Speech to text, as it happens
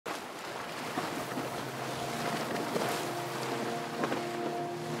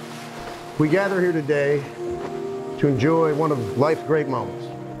We gather here today to enjoy one of life's great moments,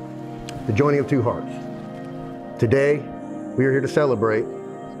 the joining of two hearts. Today, we are here to celebrate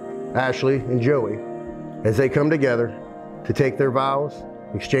Ashley and Joey as they come together to take their vows,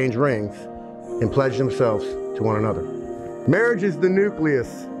 exchange rings, and pledge themselves to one another. Marriage is the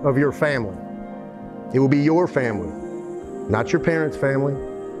nucleus of your family. It will be your family, not your parents' family,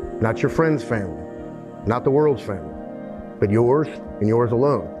 not your friends' family, not the world's family, but yours and yours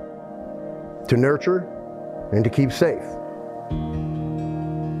alone. To nurture and to keep safe.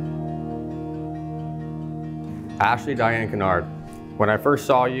 Ashley Diane Kennard, when I first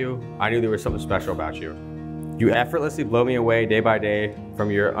saw you, I knew there was something special about you. You effortlessly blow me away day by day from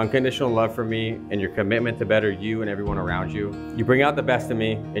your unconditional love for me and your commitment to better you and everyone around you. You bring out the best in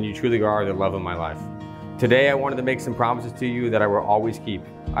me, and you truly are the love of my life. Today, I wanted to make some promises to you that I will always keep.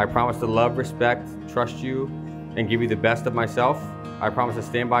 I promise to love, respect, trust you, and give you the best of myself. I promise to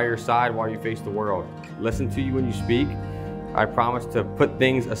stand by your side while you face the world. Listen to you when you speak. I promise to put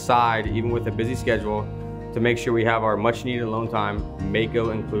things aside, even with a busy schedule, to make sure we have our much needed alone time, Mako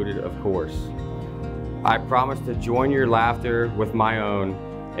included, of course. I promise to join your laughter with my own,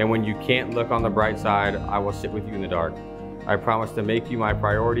 and when you can't look on the bright side, I will sit with you in the dark. I promise to make you my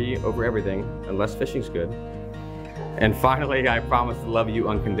priority over everything, unless fishing's good. And finally, I promise to love you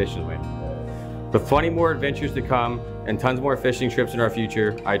unconditionally. With plenty more adventures to come and tons more fishing trips in our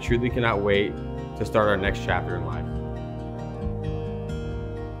future, I truly cannot wait to start our next chapter in life.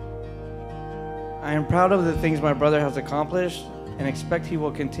 I am proud of the things my brother has accomplished and expect he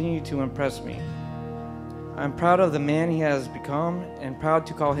will continue to impress me. I'm proud of the man he has become and proud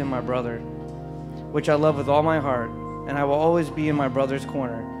to call him my brother, which I love with all my heart, and I will always be in my brother's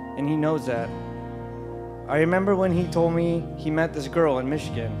corner, and he knows that. I remember when he told me he met this girl in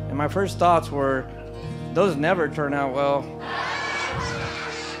Michigan, and my first thoughts were, those never turn out well.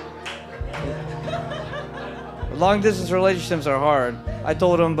 Long distance relationships are hard, I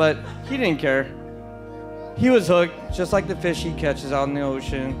told him, but he didn't care. He was hooked, just like the fish he catches out in the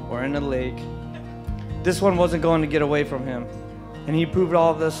ocean or in the lake. This one wasn't going to get away from him, and he proved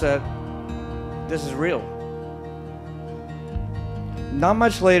all of us that this is real. Not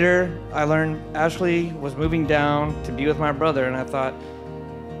much later, I learned Ashley was moving down to be with my brother, and I thought,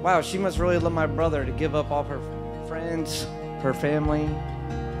 wow, she must really love my brother to give up all her friends, her family.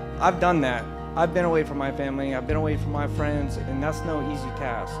 I've done that. I've been away from my family, I've been away from my friends, and that's no easy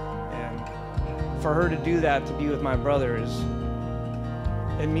task. And for her to do that, to be with my brother,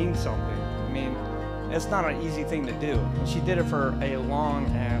 it means something. I mean, it's not an easy thing to do. And she did it for a long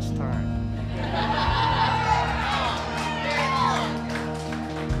ass time.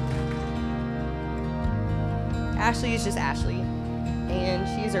 Ashley is just Ashley, and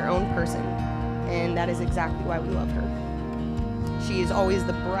she is her own person, and that is exactly why we love her. She is always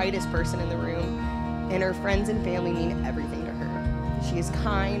the brightest person in the room, and her friends and family mean everything to her. She is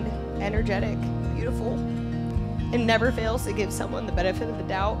kind, energetic, beautiful, and never fails to give someone the benefit of the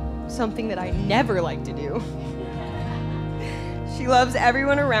doubt, something that I never like to do. She loves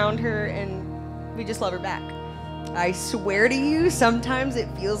everyone around her, and we just love her back. I swear to you, sometimes it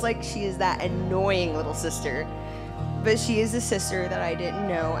feels like she is that annoying little sister, but she is the sister that I didn't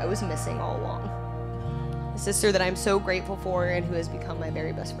know I was missing all along. A sister that I'm so grateful for and who has become my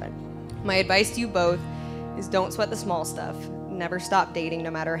very best friend. My advice to you both is don't sweat the small stuff. Never stop dating no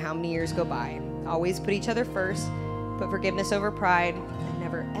matter how many years go by. Always put each other first, put forgiveness over pride, and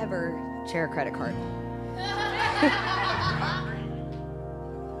never ever share a credit card.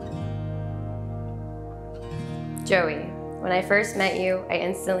 Joey, when I first met you, I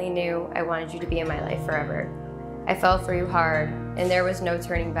instantly knew I wanted you to be in my life forever. I fell for you hard, and there was no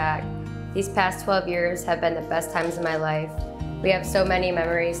turning back. These past 12 years have been the best times of my life. We have so many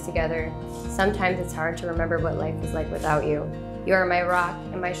memories together. Sometimes it's hard to remember what life was like without you. You are my rock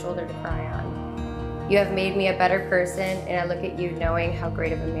and my shoulder to cry on. You have made me a better person, and I look at you knowing how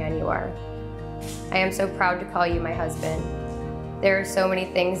great of a man you are. I am so proud to call you my husband. There are so many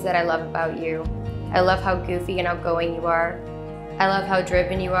things that I love about you. I love how goofy and outgoing you are. I love how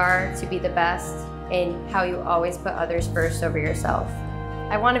driven you are to be the best, and how you always put others first over yourself.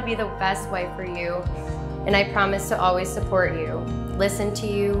 I want to be the best wife for you, and I promise to always support you, listen to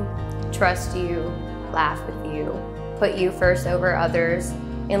you, trust you, laugh with you, put you first over others,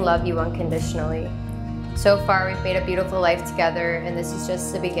 and love you unconditionally. So far, we've made a beautiful life together, and this is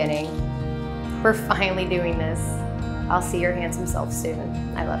just the beginning. We're finally doing this. I'll see your handsome self soon.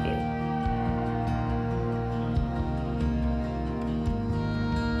 I love you.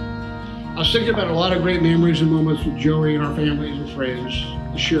 I was thinking about a lot of great memories and moments with Joey and our families and friends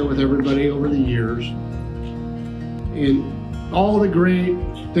to share with everybody over the years. And all the great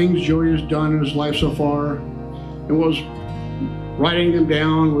things Joey has done in his life so far, and was writing them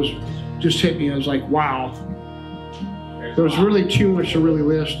down was just hit me. I was like, wow. There was really too much to really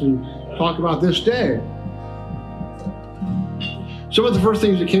list and talk about this day. Some of the first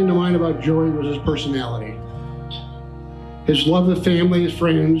things that came to mind about Joey was his personality, his love of family, his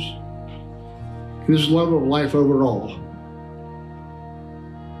friends, and his love of life overall.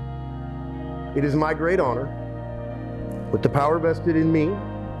 It is my great honor, with the power vested in me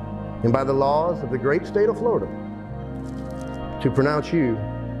and by the laws of the great state of Florida, to pronounce you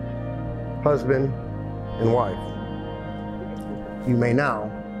husband and wife. You may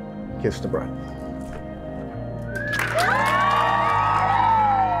now kiss the bride.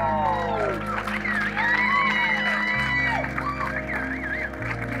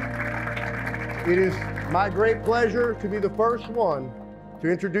 It is my great pleasure to be the first one to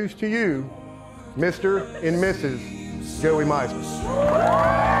introduce to you Mr. and Mrs. Joey Meisman.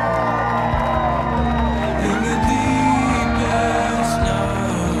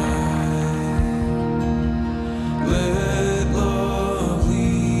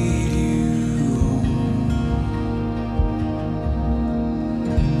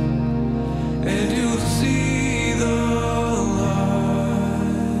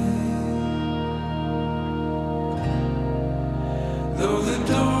 Though the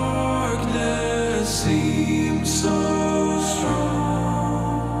darkness seems so